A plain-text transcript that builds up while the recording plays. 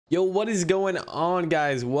Yo, what is going on,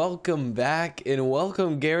 guys? Welcome back and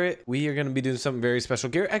welcome, Garrett. We are going to be doing something very special.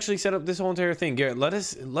 Garrett actually set up this whole entire thing. Garrett, let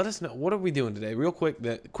us know, what are we doing today? Real quick,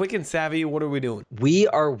 quick and savvy, what are we doing? We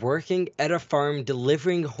are working at a farm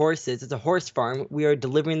delivering horses. It's a horse farm. We are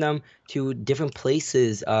delivering them to different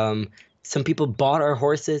places. Some people bought our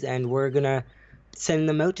horses and we're gonna send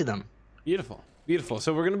them out to them. Beautiful. Beautiful.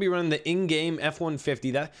 So we're going to be running the in-game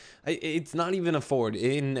F-150. It's not even a Ford.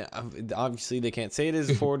 Obviously, they can't say it is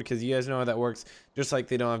a Ford because you guys know how that works. Just like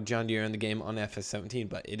they don't have John Deere in the game on FS17,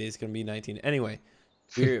 but it is going to be 19. Anyway,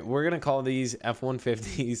 we're going to call these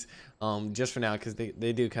F-150s just for now because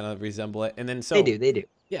they do kind of resemble it. And then so They do.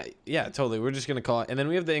 Yeah, totally. We're just going to call it. And then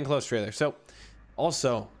we have the enclosed trailer. So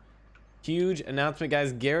also, huge announcement,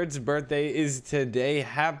 guys. Garrett's birthday is today.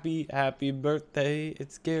 Happy birthday.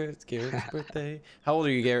 It's Garrett's birthday. How old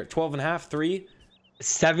are you, Garrett? 12 and a half? 3?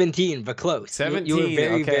 17, but close. 17. You were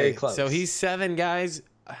very, okay. very close. So he's 7, guys.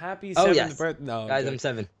 Happy 7th birthday. No, guys, I'm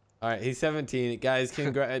 7. All right, he's 17. Guys,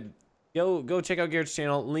 congrats. Go check out Garrett's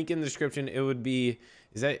channel. Link in the description. It would be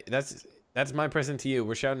that's my present to you.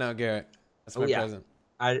 We're shouting out Garrett. That's my present.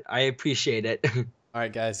 I appreciate it. All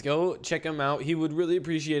right, guys, go check him out. He would really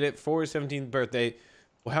appreciate it for his 17th birthday.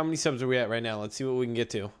 Well, how many subs are we at right now? Let's see what we can get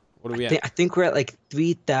to. What are we at? I think we're at like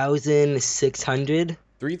 3,600.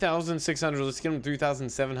 3,600. Let's get him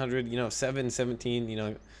 3,700. You know, 17. You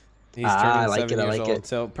know, he's turning I like 7 it. years I like old. it.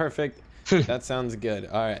 So perfect. That sounds good.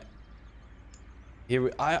 All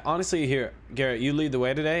right. Honestly, Garrett, you lead the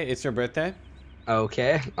way today. It's your birthday.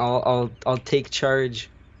 Okay, I'll take charge.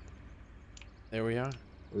 There we are.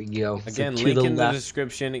 We go. Again, link in the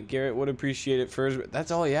description. Garrett would appreciate it for his.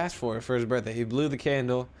 That's all he asked for his birthday. He blew the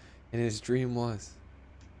candle, and his dream was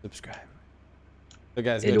subscribe. So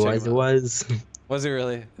guys, it was. Was it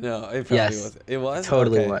really? No, it probably was. It was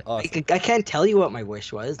totally okay, was. Awesome. I can't tell you what my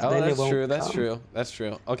wish was. Oh, that's true. That's true. That's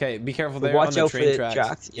true. Okay, be careful there. Watch on the out train for the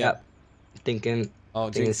tracks. Yep. Thinking. Oh,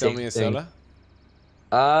 do you sell me a soda?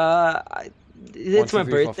 It's my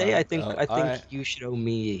birthday. I think right. you should owe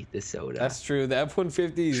me the soda. That's true. The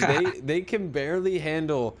F-150s, they can barely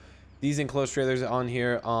handle these enclosed trailers on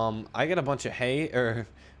here. I got a bunch of hay, or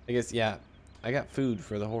I guess I got food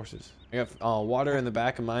for the horses. I got water in the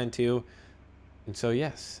back of mine too. And so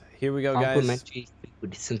yes, here we go, guys. Complimentary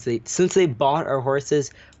food. Since they bought our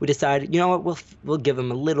horses, we decided, you know what, we'll give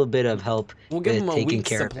them a little bit of help. We'll give them a week's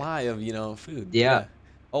care supply of food. Yeah.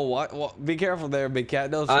 Oh, what? Be careful there, big cat.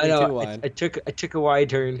 Don't I swing know. too wide. I took a wide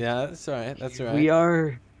turn. Yeah, that's all right. That's all right. We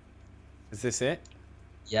are. Is this it?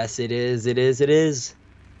 Yes, it is. It is.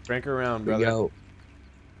 Crank her around, brother. Here we go.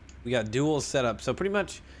 We got dual setup. So pretty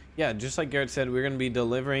much, yeah, just like Garrett said, we're gonna be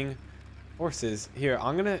delivering horses. Here,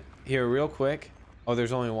 real quick. Oh,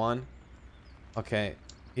 there's only one. Okay,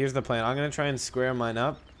 here's the plan. I'm gonna try and square mine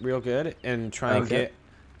up real good and try and get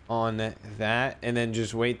on that, and then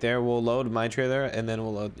just wait there. We'll load my trailer and then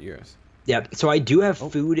we'll load yours. Yep. So I do have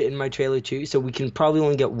food in my trailer too, so we can probably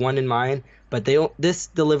only get one in mine. But this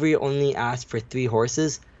delivery only asked for 3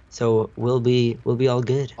 horses, so we'll be all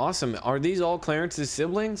good. Awesome. Are these all Clarence's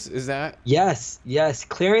siblings? Is that? Yes.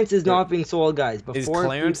 Clarence is not being sold, guys. Is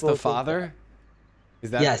Clarence the father?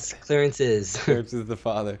 Is that? Yes, Clarence is. Clarence is the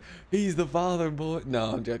father. He's the father, boy.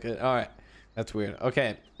 No, I'm joking. All right, that's weird.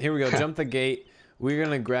 Okay, here we go. Jump the gate. We're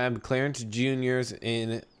gonna grab Clarence Jr.'s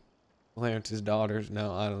and Clarence's daughters.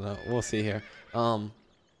 No, I don't know. We'll see here.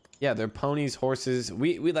 Yeah, they're ponies, horses.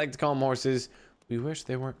 We like to call them horses. We wish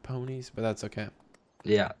they weren't ponies, but that's okay.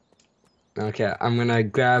 Yeah. Okay, I'm gonna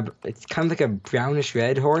grab. It's kind of like a brownish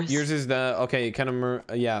red horse. Yours is the kind of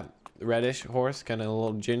reddish horse, kind of a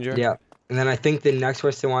little ginger. Yeah, and then I think the next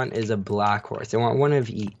horse they want is a black horse. They want one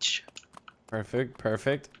of each.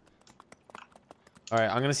 Perfect. All right,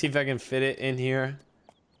 I'm gonna see if I can fit it in here.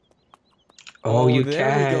 Oh, you there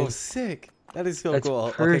can. We go. Sick. That is so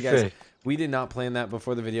cool. Perfect. Okay, guys, we did not plan that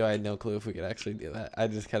before the video. I had no clue if we could actually do that. I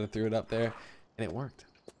just kind of threw it up there, and it worked.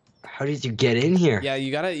 How did you get in here? Yeah,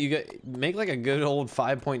 you gotta make like a good old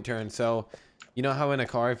 5-point turn. So, you know how in a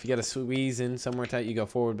car, if you gotta squeeze in somewhere tight, you go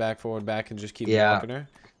forward, back, and just keep walking her.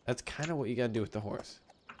 That's kind of what you gotta do with the horse.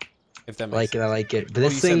 If that makes sense. I like it. But you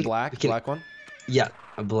this thing, said black one. Yeah,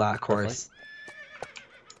 a black horse.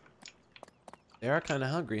 They are kind of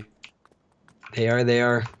hungry. They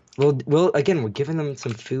are. We're giving them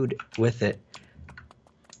some food with it.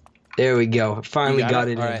 There we go. Finally got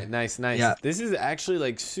it in. All right, nice. Yeah. This is actually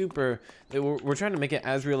like super. We're trying to make it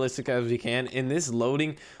as realistic as we can. In this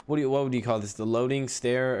loading, what would you call this? The loading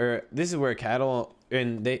stair, or this is where cattle,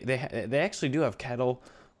 and they actually do have cattle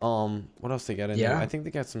What else they got in there? Yeah. I think they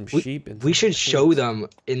got some We sheep and we some should show pigs. them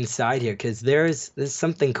inside here because there's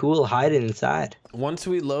something cool hiding inside. Once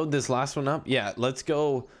we load this last one up, yeah, let's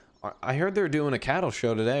go. I heard they're doing a cattle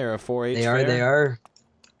show today or a 4-H They fair. are.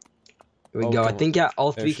 Here we Oh, go. I come on. think, yeah,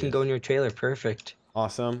 all There three she can is. go in your trailer. Perfect.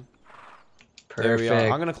 Awesome. There we are.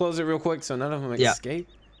 Perfect. I'm gonna close it real quick so none of them Yeah. escape.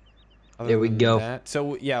 Other There we than go. that.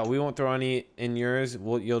 So yeah, we won't throw any in yours.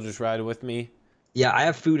 You'll just ride with me. Yeah, I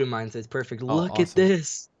have food in mine, so it's perfect. Look at awesome.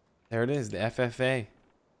 this. There it is, the FFA.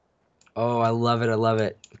 Oh, I love it. I love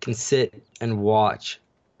it. You can sit and watch.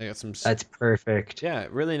 They got some. That's perfect. Yeah,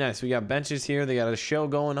 really nice. We got benches here. They got a show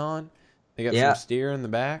going on. They got Yeah. some steer in the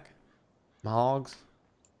back. Some hogs.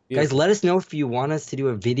 Guys, Beautiful. let us know if you want us to do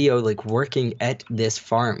a video like working at this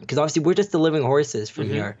farm. Because obviously we're just delivering horses from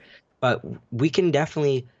Mhm. here. But we can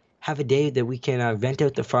definitely have a day that we can rent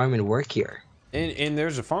out the farm and work here. And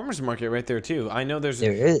there's a farmer's market right there too. I know there's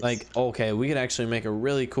There is. like, okay, we could actually make a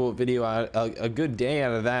really cool video out, a good day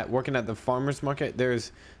out of that. Working at the farmer's market.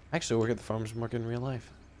 There's actually work at the farmer's market in real life.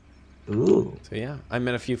 Ooh, So yeah, I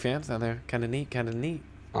met a few fans down there. Kind of neat, kind of neat.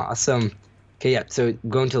 awesome. Okay, yeah, so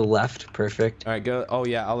going to the left. Perfect. All right, go. Oh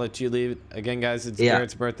yeah, I'll let you leave. Again, guys, it's Yeah.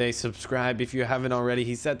 Garrett's birthday. Subscribe if you haven't already.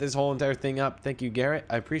 He set this whole entire thing up. Thank you, Garrett.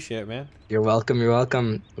 I appreciate it, man. You're welcome. You're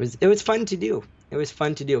welcome. It was fun to do. It was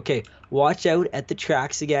fun to do. Okay, watch out at the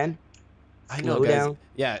tracks again. I know, Slow guys. down.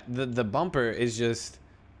 Yeah, the bumper is just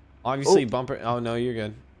obviously Oh. bumper. Oh no, you're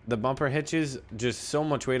good. The bumper hitches just so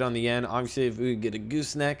much weight on the end. Obviously, if we could get a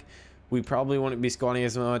gooseneck, we probably wouldn't be squatting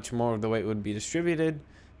as much. More of the weight would be distributed.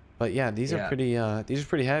 But yeah, these are Yeah.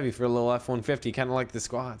 pretty heavy for a little F-150, kind of like the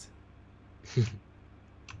squads.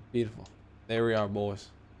 Beautiful. There we are, boys.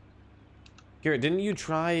 Garrett, didn't you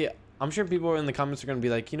try? I'm sure people in the comments are gonna be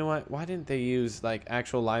like, you know what? Why didn't they use like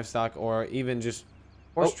actual livestock or even just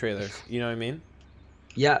horse Oh. trailers? You know what I mean?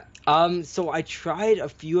 Yeah. So I tried a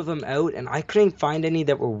few of them out and I couldn't find any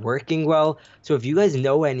that were working well. So if you guys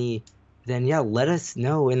know any, then yeah, let us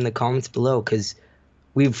know in the comments below because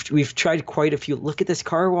we've tried quite a few. Look at this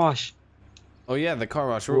car wash. Oh yeah, the car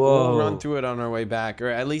wash. We'll run Whoa. through it on our way back, or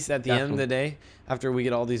at least at the end of the Definitely. day, after we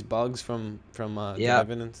get all these bugs from Yeah.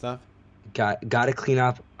 driving and stuff. Gotta clean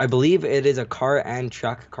up. I believe it is a car and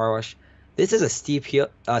truck car wash. This is a steep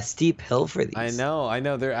hill for these. I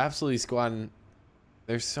know. They're absolutely squatting.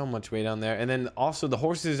 There's so much weight on there, and then also the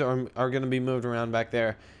horses are gonna be moved around back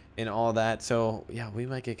there, and all that. So yeah, we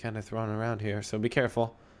might get kind of thrown around here. So be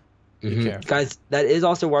careful. Be careful. Guys, that is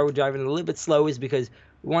also why we're driving a little bit slow is because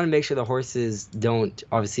we want to make sure the horses don't,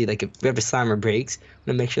 obviously, like if we have to slam our brakes,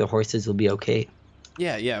 we want to make sure the horses will be okay.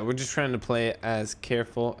 Yeah. We're just trying to play it as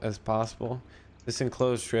careful as possible. This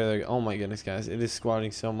enclosed trailer. Oh my goodness, guys, it is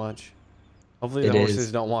squatting so much. Hopefully the It horses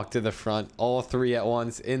is. don't walk to the front. All three at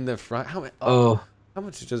once in the front. Oh, How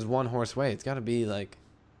much does one horse weigh? It's got to be like,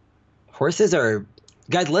 horses are,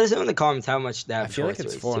 guys, let us know in the comments how much that I feel like horse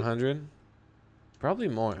it's weighs, too. 400. Probably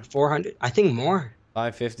more. 400? I think more.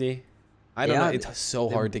 550. I don't Yeah, know. It's so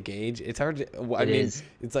hard to gauge. It's hard to, I It mean, is.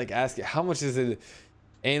 it's like asking how much does an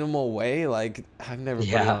animal weigh? Like I've never put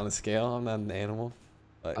it Yeah. on a scale. I'm not an animal.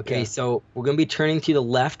 But, Okay, yeah. so we're going to be turning to the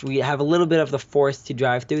left. We have a little bit of the forest to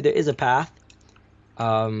drive through. There is a path.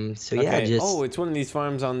 So yeah, Okay. just, Oh, it's one of these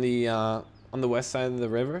farms on the west side of the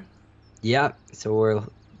river. yeah, so we'll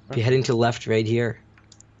be heading to the left right here.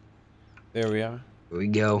 There we are. Here we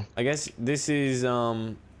go. I guess this is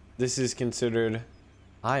considered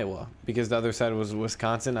Iowa because the other side was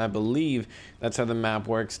Wisconsin. I believe that's how the map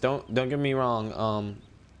works. Don't get me wrong.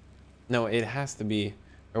 No, it has to be.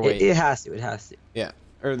 Or wait, It has to. It has to. yeah.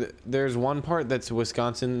 Or there's one part that's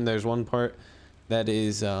Wisconsin. There's one part that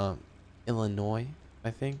is Illinois,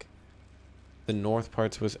 I think. The north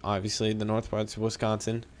part's was obviously the north part's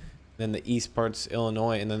Wisconsin. Then the east part's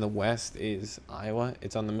Illinois, and then the west is Iowa.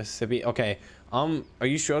 It's on the Mississippi. Okay. Are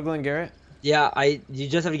you struggling, Garrett? Yeah, you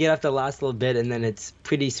just have to get up the last little bit, and then it's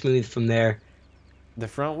pretty smooth from there. The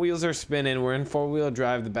front wheels are spinning. We're in four-wheel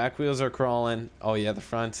drive. The back wheels are crawling. Oh yeah, the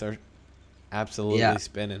fronts are absolutely Yeah.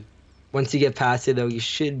 spinning. Once you get past it, though, you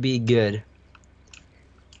should be good.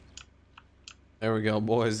 There we go,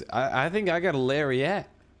 boys. I think I got a Lariat.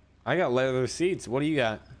 I got leather seats. What do you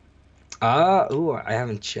got? Ooh, I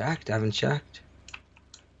haven't checked.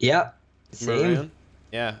 Yep, same. Maroon?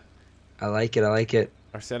 Yeah. I like it. I like it.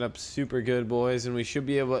 Our setup's super good, boys, and we should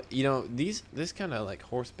be able. You know, this kind of like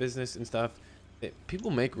horse business and stuff. People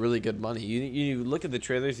make really good money. You look at the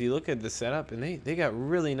trailers, you look at the setup, and they got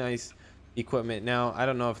really nice equipment. Now I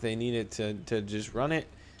don't know if they need it to just run it,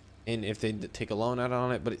 and if they take a loan out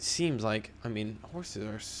on it, but it seems like, I mean, horses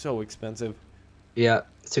are so expensive. Yeah.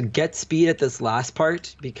 So get speed at this last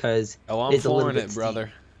part because Oh, I'm it's a little flooring bit it, steep.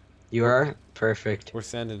 brother. You are? Perfect. We're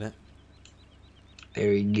sending it. There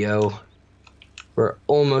we go. We're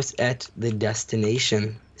almost at the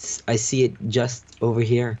destination. I see it just over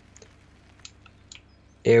here.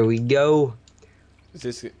 There we go. Is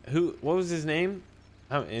this who? What was his name?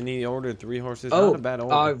 And he ordered 3 horses. Oh, Not a bad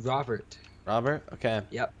order. Robert. Robert. Okay.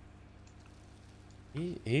 Yep.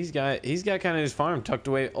 He's got kind of his farm tucked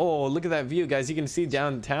away. Oh, look at that view, guys. You can see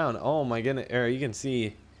downtown. Oh my goodness. Or you can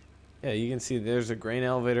see. Yeah, you can see there's a grain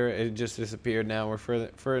elevator. It just disappeared now. We're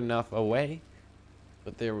further enough away.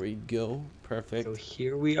 But there we go. Perfect. So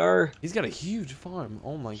here we are. He's got a huge farm.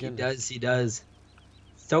 Oh my goodness. He does.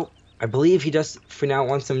 So I believe he just for now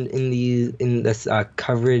wants them in this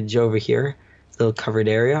coverage over here. This little covered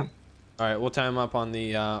area. All right, we'll tie him up on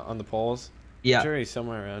the poles. Yeah. I'm sure he's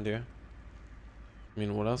somewhere around here. I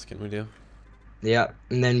mean, what else can we do? Yeah,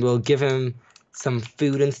 and then we'll give him some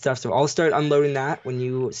food and stuff. So I'll start unloading that when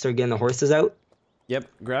you start getting the horses out. Yep,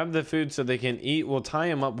 grab the food so they can eat. We'll tie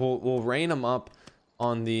them up. We'll rein them up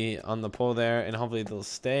on the pole there, and hopefully they'll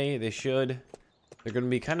stay. They should. They're gonna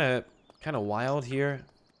be kind of wild here,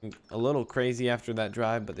 a little crazy after that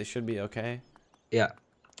drive, but they should be okay. Yeah,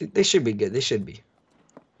 they should be good. They should be.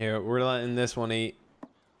 Here, we're letting this one eat.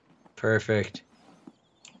 Perfect.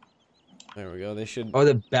 There we go. They should. Oh,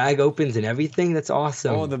 the bag opens and everything. That's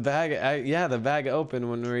awesome. Oh, the bag. Yeah, the bag opened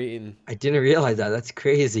when we were eating. I didn't realize that. That's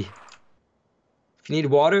crazy. If you need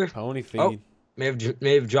water, Pony feed. oh, may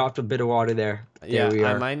have dropped a bit of water there. Yeah, there we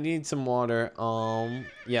are. I might need some water.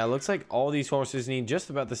 Yeah, it looks like all these horses need just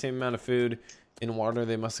about the same amount of food and water.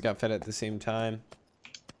 They must have got fed at the same time.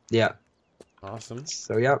 Yeah. Awesome.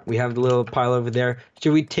 So yeah, we have the little pile over there.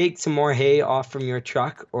 Should we take some more hay off from your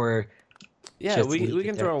truck, or? Yeah, just we leave it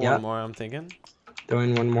can there? throw Yeah. one more. I'm thinking. Throw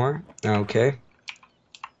in one more. Okay.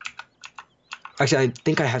 Actually, I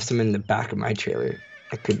think I have some in the back of my trailer.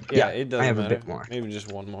 I could. Yeah, Yeah, it doesn't I have matter. a bit more. Maybe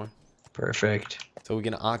just one more. Perfect. So we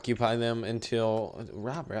can occupy them until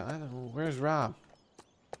Rob. I don't know. Where's Rob?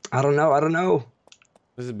 I don't know. I don't know.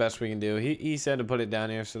 This is the best we can do. He said to put it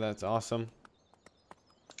down here, so that's awesome.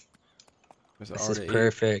 This is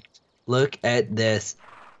perfect. Look at this.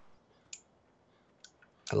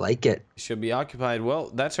 I like it. Should be occupied.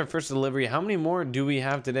 Well, that's our first delivery. How many more do we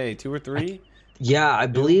have today? 2 or 3? Yeah, I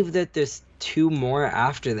believe that there's 2 more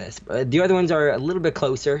after this. But the other ones are a little bit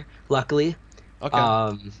closer, luckily.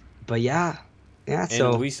 Okay. But yeah. Yeah, And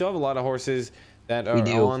so we still have a lot of horses that are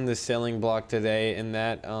on the selling block today, and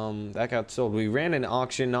that got sold. We ran an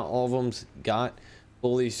auction. Not all of them got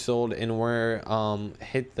fully sold, and we're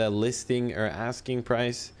hit the listing or asking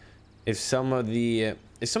price. If some of the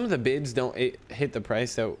bids don't hit the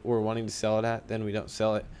price that we're wanting to sell it at, then we don't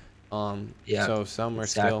sell it. yeah. So some are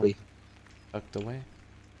still tucked away.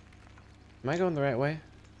 Am I going the right way?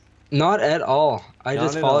 Not at all. I Not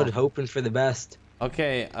just at followed all. hoping for the best.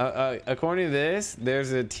 Okay, according to this,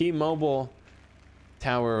 there's a T-Mobile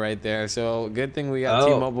tower right there. So good thing we got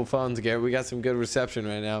T-Mobile phones, Garrett. We got some good reception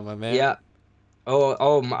right now, my man. Yeah.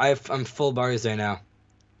 I'm full bars right now.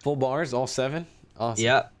 Full bars, all 7? Awesome.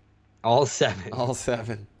 Yeah. All 7. All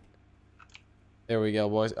 7. There we go,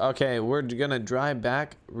 boys. Okay, we're gonna drive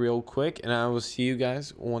back real quick, and I will see you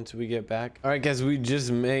guys once we get back. All right, guys, we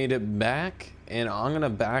just made it back, and I'm gonna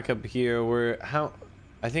back up here.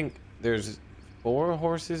 I think there's 4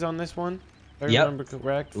 horses on this one. If I remember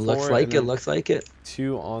correct. Looks 4, like it. Looks like it.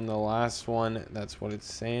 2 on the last one. That's what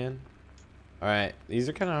it's saying. All right, these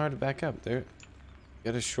are kind of hard to back up. They're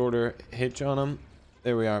got a shorter hitch on them.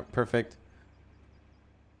 There we are. Perfect.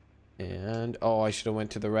 And I should have went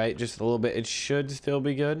to the right just a little bit. It should still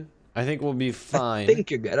be good. I think we'll be fine. I think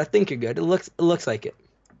you're good. It looks like it.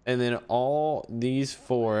 And then all these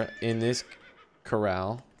 4 in this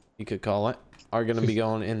corral, you could call it, are gonna be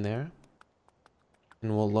going in there.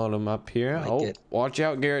 And we'll load them up here. Watch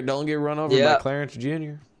out, Garrett! Don't get run over by Clarence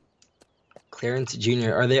Jr. Clarence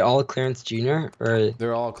Jr. Are they all Clarence Jr. or?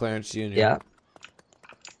 They're all Clarence Jr. Yeah.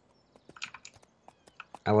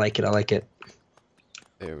 I like it. I like it.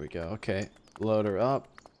 There we go. Okay, load her up.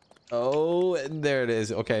 Oh, there it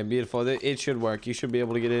is. Okay, beautiful. It should work. You should be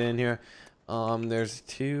able to get it in here. There's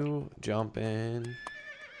 2. Jump in.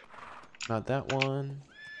 Not that one.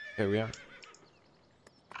 There we are.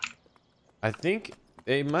 I think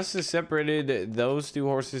they must have separated those 2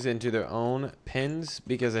 horses into their own pens,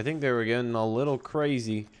 because I think they were getting a little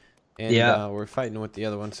crazy, and we're fighting with the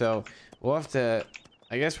other one. So we'll have to.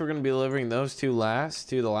 I guess we're gonna be delivering those 2 last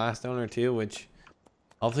to the last owner too, which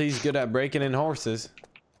hopefully he's good at breaking in horses,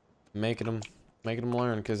 making them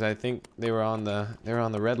learn, because I think they were on the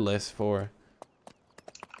red list for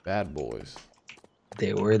bad boys.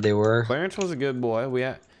 They were. Clarence was a good boy.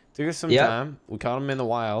 Took us some time. We caught him in the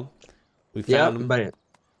wild. We found him. But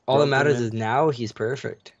All that broke him matters in. is now he's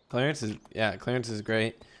perfect. Clarence is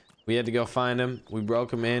great. We had to go find him. We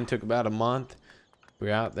broke him in. Took about a month. We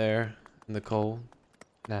were out there in the cold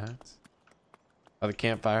nights by the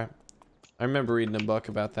campfire. I remember reading a book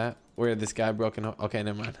about that where this guy broke in. Okay,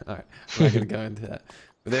 never mind. All right, I'm not gonna go into that.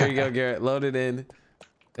 But there you go, Garrett. Loaded in.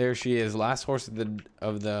 There she is. Last horse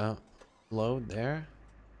of the load. There.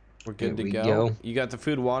 We're good to go. You got the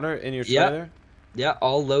food, water in your trailer. Yeah,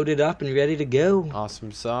 all loaded up and ready to go.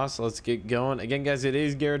 Awesome sauce. Let's get going. Again, guys, it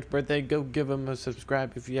is Garrett's birthday. Go give him a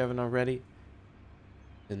subscribe if you haven't already.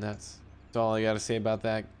 And that's all I got to say about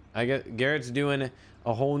that. Garrett's doing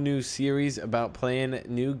a whole new series about playing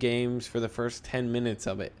new games for the first 10 minutes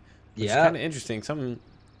of it. Which is kind of interesting. Something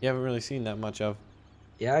you haven't really seen that much of.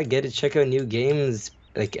 Yeah, I get to check out new games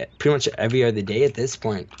like pretty much every other day at this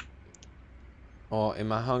point. Oh,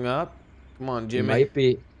 am I hung up? Come on, Jimmy. You might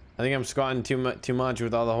be. I think I'm squatting too much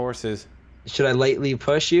with all the horses. Should I lightly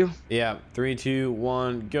push you? Yeah. 3, 2,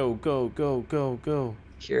 1, go, go, go, go, go.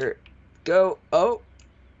 Here, go. Oh,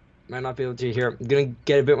 might not be able to here. I'm gonna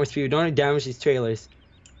get a bit more speed. We don't want to damage these trailers.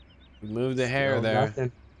 Move the hair there.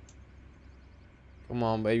 Nothing. Come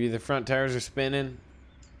on, baby. The front tires are spinning.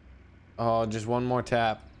 Oh, just one more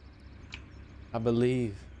tap. I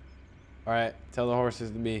believe. All right. Tell the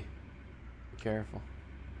horses to be careful.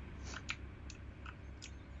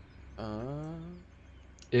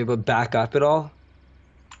 You able to back up at all?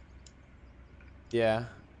 Yeah.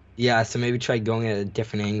 Yeah, so maybe try going at a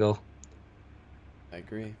different angle. I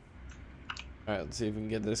agree. All right, let's see if we can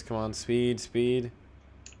get this. Come on, speed, speed.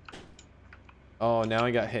 Oh, now I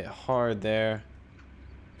got hit hard there.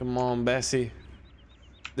 Come on, Bessie.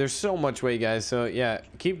 There's so much weight, guys. So, yeah,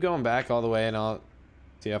 keep going back all the way, and I'll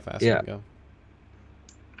see how fast we can go.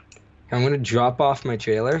 I'm going to drop off my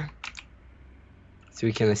trailer so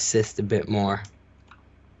we can assist a bit more.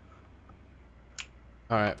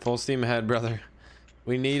 All right, full steam ahead, brother.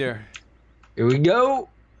 We need her. Here we go.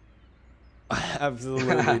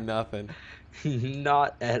 Absolutely nothing.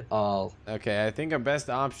 Not at all. Okay, I think our best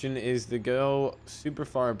option is to go super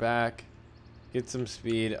far back, get some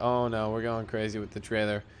speed. Oh no, we're going crazy with the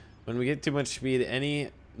trailer. When we get too much speed, any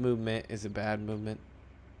movement is a bad movement.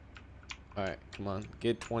 All right, come on,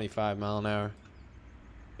 get 25 mile an hour.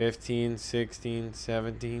 15, 16,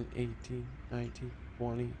 17, 18, 19,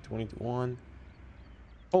 20, 21.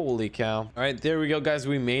 Holy cow. All right, there we go, guys.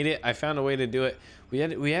 We made it. I found a way to do it. We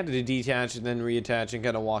had to detach and then reattach and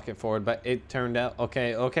kind of walk it forward, but it turned out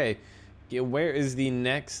okay. Yeah, where is the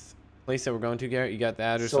next place that we're going to, Garrett? You got the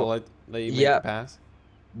address, so I'll let you make the pass.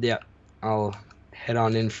 Yeah, I'll head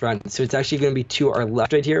on in front. So it's actually going to be to our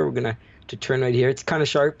left right here. We're going to turn right here. It's kind of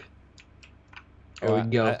sharp. There we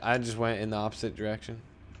go. I just went in the opposite direction.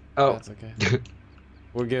 Oh. That's okay.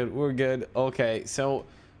 We're good. We're good. Okay, so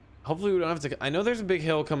hopefully we don't have to. I know there's a big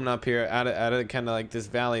hill coming up here out of kind of like this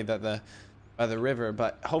valley that by the river,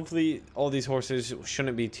 but hopefully all these horses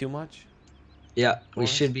shouldn't be too much. Yeah, we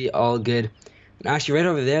should be all good. And actually, right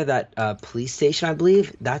over there, that police station, I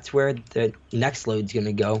believe, that's where the next load's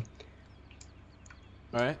gonna go.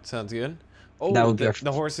 All right, sounds good. Oh, that would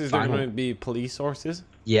the horses are going to be police horses.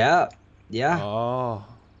 Yeah, yeah. Oh,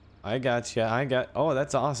 I got you. Oh,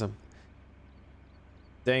 that's awesome.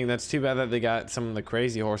 Dang, that's too bad that they got some of the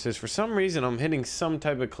crazy horses. For some reason, I'm hitting some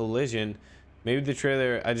type of collision. Maybe the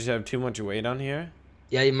trailer, I just have too much weight on here.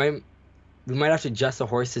 Yeah, we might have to adjust the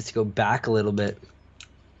horses to go back a little bit.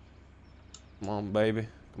 Come on, baby.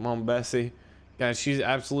 Come on, Bessie. Guys, she's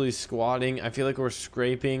absolutely squatting. I feel like we're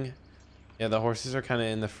scraping. Yeah, the horses are kind of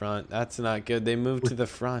in the front. That's not good. They moved to the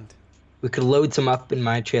front. We could load some up in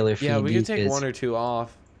my trailer. Yeah, we could take one or two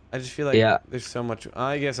off. I just feel like there's so much.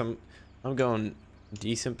 I guess I'm going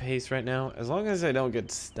decent pace right now. As long as I don't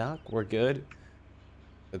get stuck, we're good.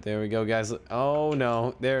 But there we go, guys. Oh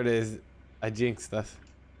no, there it is. I jinxed us.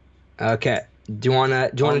 Okay. Do you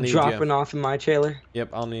wanna drop it off in my trailer? Yep,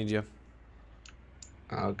 I'll need you.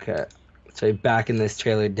 Okay. So back in this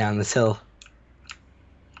trailer down this hill.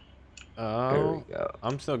 Oh, there we go.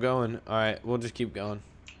 I'm still going. All right, we'll just keep going.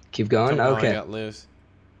 Keep going. Somehow okay. I got loose.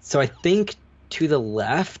 So I think to the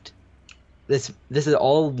left. This is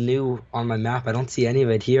all new on my map. I don't see any of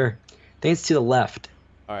it here. I think it's to the left.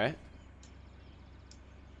 All right.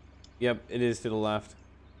 Yep, it is to the left.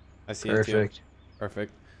 I see Perfect. it too.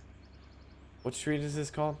 Perfect. What street is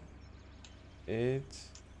this called? It's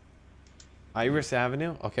Iris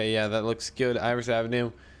Avenue. Okay, yeah, that looks good. Iris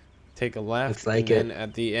Avenue. Take a left. Looks like and then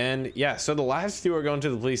at the end, yeah. So the last two are going to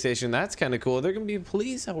the police station. That's kind of cool. They're gonna be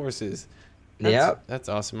police horses. Yeah. That's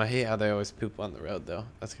awesome. I hate how they always poop on the road, though.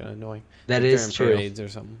 That's kind of annoying. That like is true. Parades or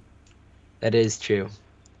something. That is true.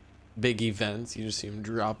 Big events, you just see them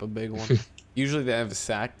drop a big one. Usually they have a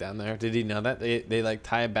sack down there. Did he know that? They like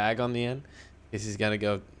tie a bag on the end. Because he's got to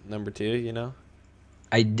go number 2, you know?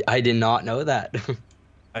 I did not know that.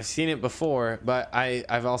 I've seen it before, but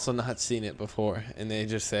I've also not seen it before. And they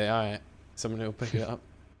just say, all right, someone will pick it up.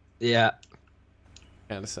 Yeah.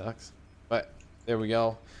 Kind of sucks. But there we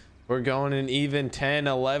go. We're going in even 10,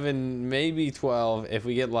 11, maybe 12 if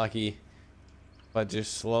we get lucky. But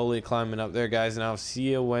just slowly climbing up there, guys. And I'll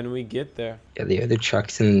see you when we get there. Yeah, the other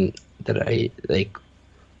trucks that I like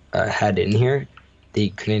had in here, they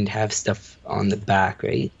couldn't have stuff on the back,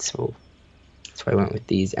 right? So that's why I went with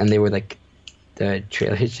these. And they were like, the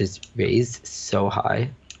trailers just raised so high.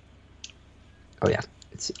 Oh yeah,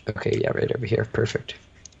 it's okay. Yeah, right over here. Perfect.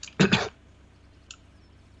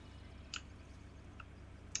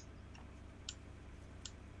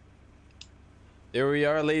 There we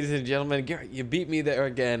are, ladies and gentlemen. Garrett, you beat me there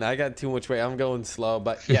again. I got too much weight. I'm going slow,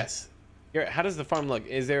 but yes. Garrett, how does the farm look?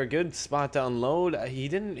 Is there a good spot to unload?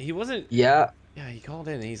 He wasn't. Yeah. Yeah, he called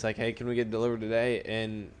in. He's like, hey, can we get delivered today?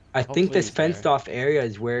 And I think this fenced off area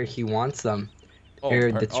is where he wants them.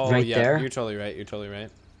 That's right yeah, there. You're totally right. You're totally right.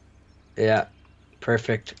 Yeah.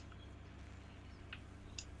 Perfect.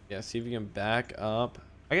 Yeah, see if you can back up.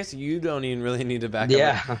 I guess you don't even really need to back up.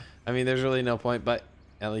 Yeah. I mean, there's really no point, but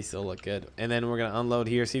at least it'll look good. And then we're going to unload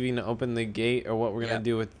here. See if you can open the gate or what we're going to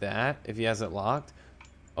do with that if he has it locked.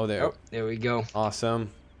 Oh, there. Oh, there we go.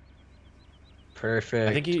 Awesome. Perfect.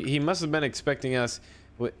 I think he must have been expecting us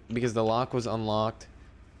because the lock was unlocked.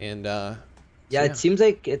 And, yeah, it seems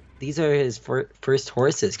like these are his first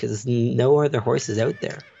horses because there's no other horses out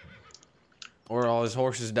there. Or all his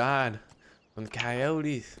horses died from the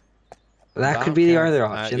coyotes. Well, that could be the other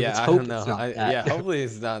option. Yeah, Let's I hope don't know. it's not that. Yeah, hopefully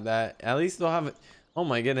it's not that. At least they'll have it. Oh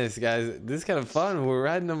my goodness, guys. This is kind of fun. We're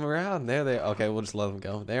riding them around. There they are. Okay, we'll just let them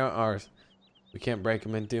go. They aren't ours. We can't break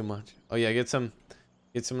them in too much. Oh yeah, get some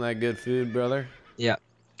of that good food, brother. Yeah.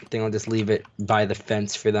 I think I'll just leave it by the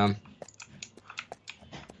fence for them.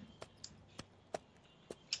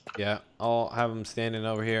 Yeah, I'll have them standing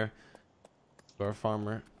over here so our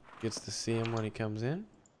farmer gets to see him when he comes in.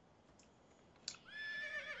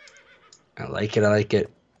 I like it. I like it.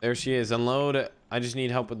 There she is. Unload. I just need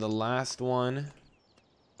help with the last one.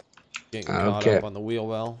 Getting caught up on the wheel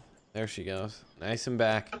well. There she goes. Nice and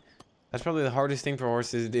back. That's probably the hardest thing for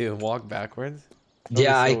horses to do. Walk backwards.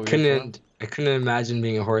 Yeah, I couldn't imagine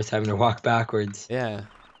being a horse having to walk backwards. Yeah.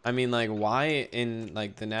 I mean, like, why in,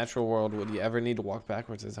 like, the natural world would you ever need to walk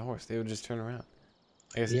backwards as a horse? They would just turn around.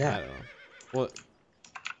 I guess, yeah. I don't know. Well,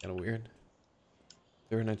 kind of weird.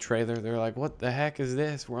 They're in a trailer. They're like, what the heck is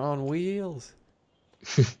this? We're on wheels.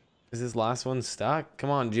 Is this last one stuck? Come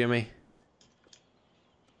on, Jimmy.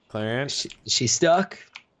 Clarence. She's stuck.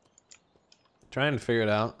 Trying to figure it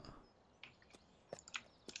out.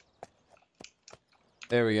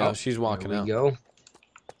 There we go. Oh, she's walking out. There we go.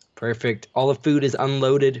 Perfect. All the food is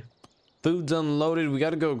unloaded. Food's unloaded. We got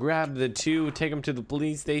to go grab the 2, take them to the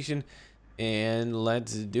police station, and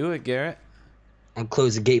let's do it, Garrett. I'll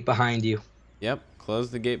close the gate behind you. Yep.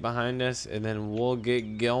 Close the gate behind us, and then we'll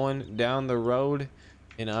get going down the road,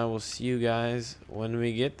 and I will see you guys when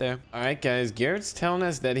we get there. All right, guys. Garrett's telling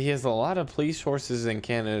us that he has a lot of police horses in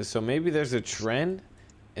Canada, so maybe there's a trend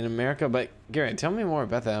in America. But Garrett, tell me more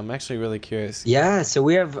about that. I'm actually really curious. Yeah, so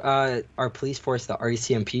we have our police force, the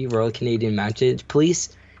RCMP, Royal Canadian Mounted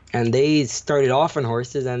Police, and they started off on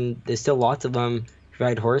horses, and there's still lots of them who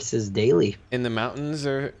ride horses daily. In the mountains,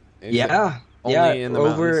 or yeah, in the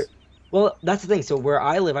mountains? Well, that's the thing. So where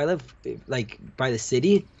I live like by the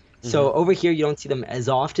city. So over here you don't see them as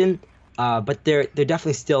often, but they're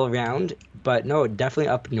definitely still around. But no, definitely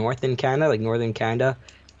up north in Canada, like northern Canada,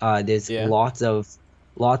 there's lots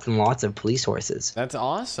and lots of police horses. That's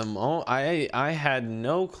awesome. Oh, I had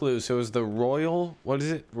no clue. So it was the Royal, what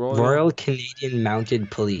is it? Royal Canadian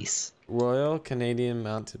Mounted Police. Royal Canadian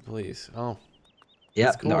Mounted Police. Oh.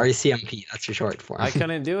 Yeah, cool. The RCMP. That's for short for. I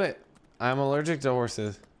couldn't do it. I'm allergic to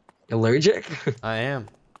horses. Allergic? I am.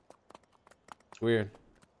 It's weird.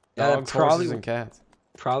 Yeah, Dogs, horses, and cats.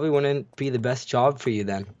 Probably wouldn't be the best job for you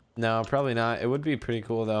then. No, probably not. It would be pretty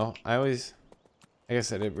cool though. Like I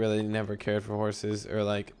said, it really never cared for horses or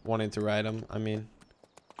like wanted to ride them. I mean,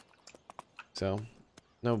 so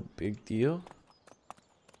no big deal.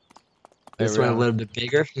 This one a little bit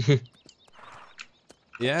bigger.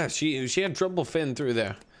 Yeah, she had trouble fitting through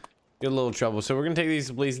there. Get a little trouble. So we're gonna take these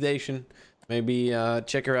to the police station. Maybe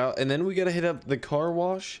check her out, and then we gotta hit up the car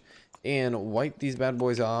wash and wipe these bad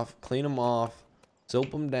boys off, clean them off,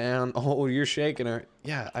 soap them down. Oh, you're shaking her.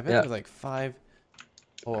 Yeah, I bet there's like 5.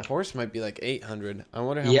 Oh, a horse might be like 800. I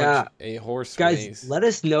wonder how much a horse weighs. Guys, let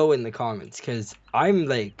us know in the comments because I'm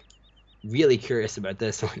like really curious about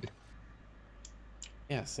this one.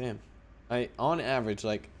 Yeah, same. On average,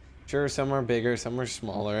 like, sure, some are bigger, some are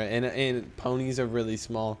smaller, and ponies are really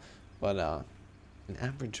small, but an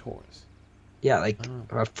average horse. Yeah, like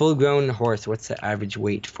a full-grown horse. What's the average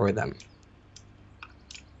weight for them?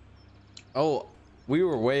 Oh, we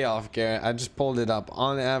were way off, Garrett. I just pulled it up.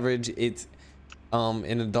 On average, it's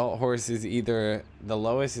an adult horse is either the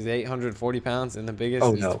lowest is 840 pounds and the biggest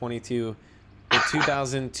Oh, is no.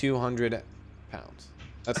 2,200 pounds.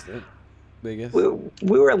 That's the biggest.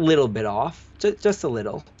 We were a little bit off, just a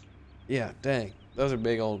little. Yeah, dang. Those are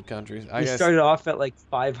big old countries. I We guess. started off at like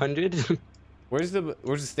 500. Where's the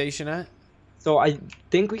station at? So I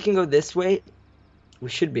think we can go this way. We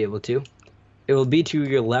should be able to. It will be to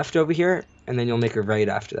your left over here, and then you'll make a right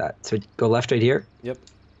after that. So go left right here. Yep.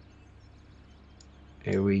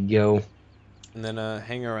 There we go. And then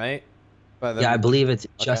hang a right. By the, Yeah, I believe it's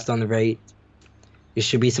just on the right. There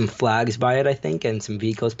should be some flags by it, I think, and some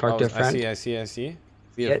vehicles parked up front. I see.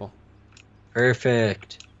 Beautiful.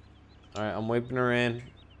 Perfect. All right, I'm whipping her in.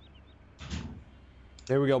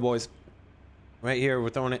 There we go, boys. Right here, we're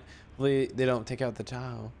throwing it. Hopefully they don't take out the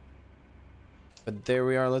tile. But there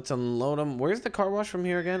we are. Let's unload them. Where's the car wash from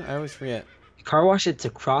here again? I always forget. Car wash, it's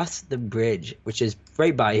across the bridge, which is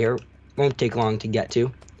right by here. Won't take long to get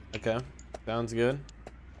to. Okay, sounds good.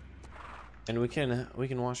 And we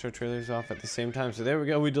can wash our trailers off at the same time. So there we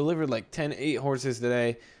go. We delivered like 8 horses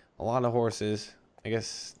today. A lot of horses. I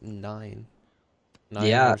guess 9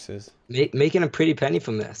 horses. Making a pretty penny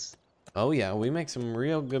from this. Oh yeah, we make some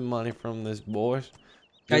real good money from this, boys.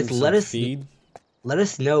 Guys, let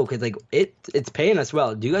us know, because like it's paying us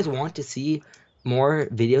well. Do you guys want to see more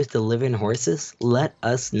videos delivering horses? Let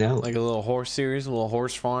us know. Like a little horse series, a little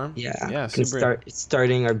horse farm. Yeah,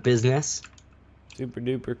 starting our business. Super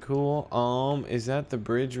duper cool. Is that the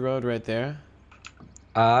bridge road right there?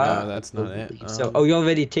 No, that's not it. So, you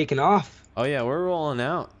already taken off? Oh yeah, we're rolling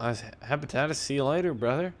out. Hepatitis, see you later,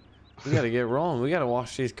 brother. We gotta get rolling. We gotta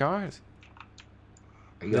wash these cars.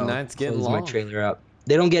 The night's getting long. My trailer up.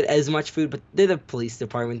 They don't get as much food, but they're the police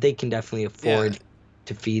department. They can definitely afford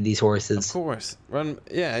to feed these horses. Of course.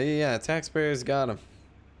 Yeah. Taxpayers got them.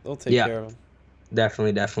 They'll take care of them.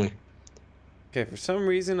 Definitely. Okay, for some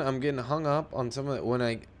reason I'm getting hung up on some of it when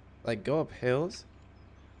I like go up hills.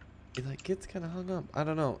 It like gets kind of hung up. I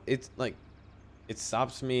don't know. It's like it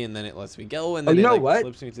stops me and then it lets me go and then you know it what?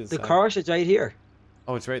 flips me to the side. The car wash is right here.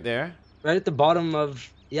 Oh, it's right there? Right at the bottom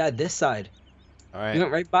of this side. All right. You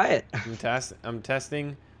went right by it. I'm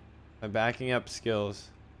testing my backing up skills.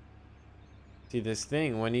 See this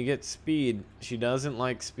thing, when you get speed, she doesn't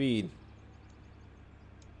like speed.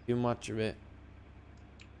 Too much of it.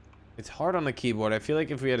 It's hard on the keyboard. I feel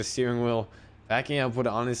like if we had a steering wheel, backing up would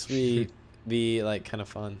honestly be like kind of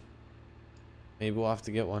fun. Maybe we'll have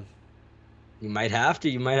to get one. You might have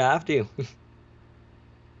to.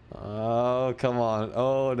 Oh, come on.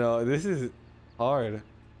 Oh no, this is hard.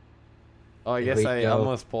 Oh, I guess I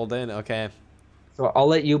almost pulled in. Okay. So I'll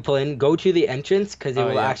let you pull in. Go to the entrance because it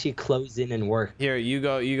will actually close in and work. Here, you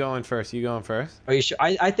go in first. Are you sure?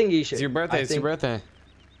 I think you should. It's your birthday. It's your birthday.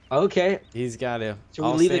 Okay. He's got to. Should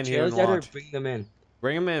we leave the trailers there or bring them in?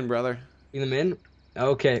 Bring them in, brother. Bring them in?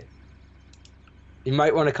 Okay. You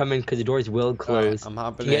might want to come in because the doors will close. Right, I'm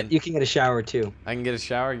hopping in. You can get a shower too. I can get a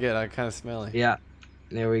shower. Good. I kind of smell it. Yeah.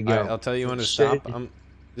 There we go. All right, I'll tell you when to stop.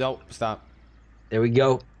 Nope, stop. There we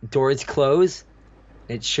go. Doors close.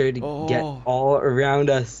 It should get all around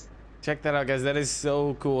us. Check that out, guys. That is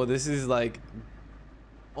so cool. This is like...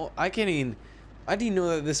 Oh, I didn't know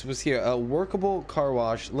that this was here. A workable car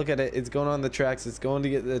wash. Look at it. It's going on the tracks. It's going to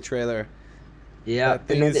get the trailer. Yeah. That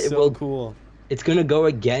thing is so cool. It's going to go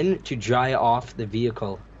again to dry off the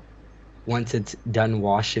vehicle once it's done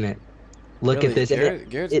washing it. Look at this.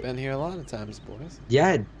 Garrett's been here a lot of times, boys.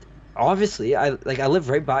 Yeah. Obviously. I live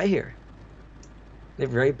right by here.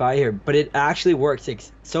 But it actually works.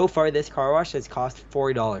 So far, this car wash has cost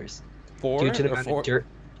 $4.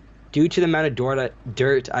 Due to the amount of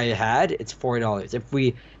dirt I had, it's $4. If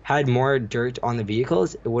we had more dirt on the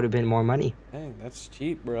vehicles, it would have been more money. Dang, that's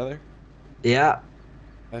cheap, brother. Yeah.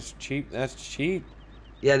 That's cheap.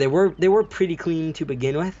 Yeah, they were pretty clean to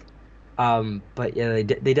begin with, but yeah,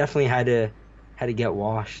 they definitely had to get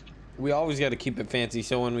washed. We always got to keep it fancy.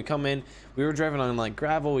 So when we come in, we were driving on like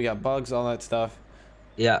gravel. We got bugs, all that stuff.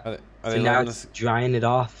 Yeah. So now it's drying it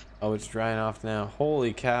off. Oh, it's drying off now.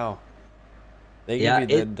 Holy cow. They give you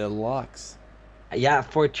the deluxe. Yeah,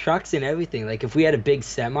 for trucks and everything. Like if we had a big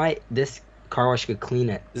semi, this car wash could clean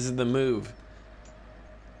it. This is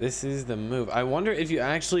the move. I wonder if you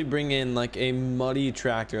actually bring in like a muddy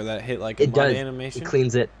tractor that hit like a mud animation. It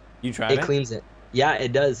cleans it. You tried it? It cleans it. Yeah,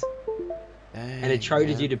 it does. Dang, and it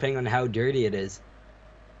charges you depending on how dirty it is.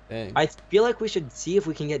 Dang. I feel like we should see if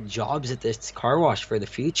we can get jobs at this car wash for the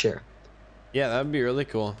future. Yeah, that would be really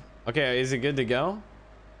cool. Okay, is it good to go?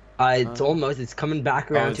 It's almost. It's coming back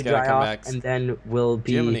Oh, around it's to gotta dry come off, back. and then we'll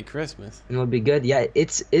Jiminy be Christmas. good. Yeah,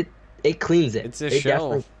 it cleans it. It's a It show.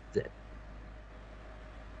 definitely cleans it.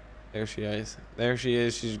 There she is. There she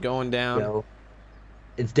is. She's going down. Yo,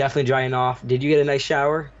 it's definitely drying off. Did you get a nice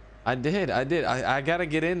shower? I did. I gotta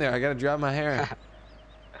get in there. I gotta dry my hair.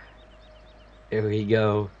 There we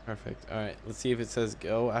go. Perfect. All right. Let's see if it says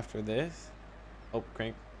go after this. Oh,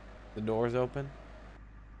 crank. The door's open.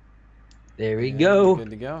 There we And go.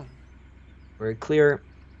 Good to go. We're clear.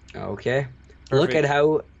 Okay. Look Perfect. at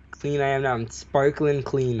how clean I am now. I'm sparkling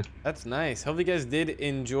clean. That's nice. Hope you guys did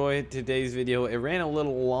enjoy today's video. It ran a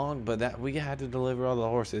little long, but that we had to deliver all the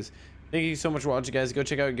horses. Thank you so much for watching, guys. Go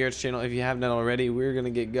check out Garrett's channel if you haven't already. We're gonna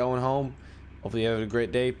get going home. Hopefully you have a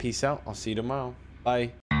great day. Peace out. I'll see you tomorrow.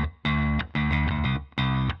 Bye.